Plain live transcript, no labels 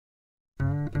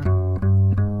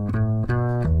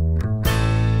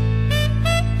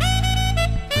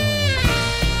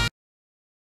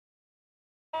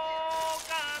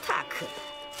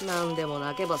んでも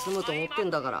泣けば済むと思ってん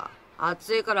だから。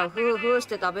暑いからフーフーし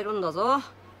て食べるんだぞ。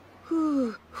ふ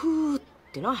ーふーっ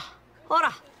てな。ほ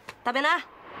ら食べな。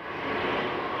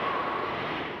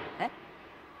え、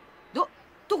ど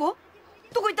こ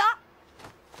行った？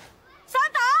サン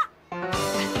タ？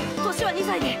年は2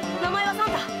歳で名前はサン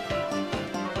タ。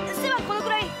背はこのく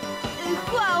らい、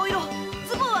服は青色、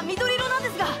ズボンは緑色なんで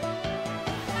すが。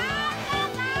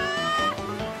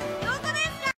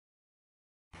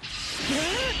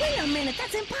Wait a minute,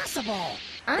 that's impossible.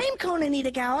 I'm Conan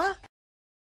Edogawa.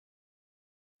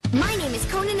 My name is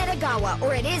Conan Edogawa,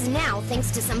 or it is now, thanks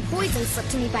to some poison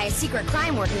slipped to me by a secret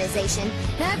crime organization.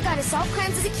 Now I've got to solve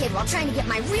crimes as a kid while trying to get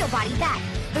my real body back.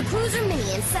 The clues are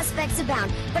many and suspects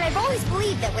abound, but I've always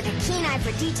believed that with a keen eye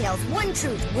for details, one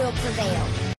truth will prevail.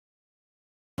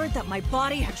 I heard that my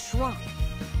body had shrunk.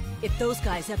 If those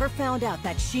guys ever found out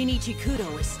that Shinichi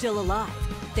Kudo is still alive,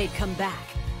 they'd come back,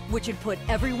 which would put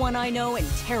everyone I know in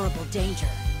terrible danger.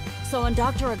 So on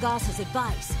Dr. Agasa's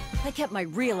advice, I kept my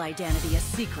real identity a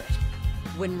secret.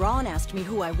 When Ron asked me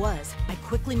who I was, I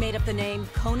quickly made up the name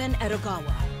Conan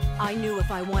Edogawa. I knew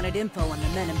if I wanted info on the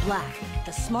Men in Black,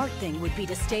 the smart thing would be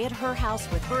to stay at her house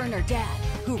with her and her dad,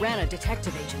 who ran a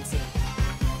detective agency.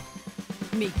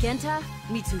 Meet Genta,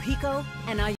 Mitsuhiko,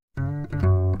 and I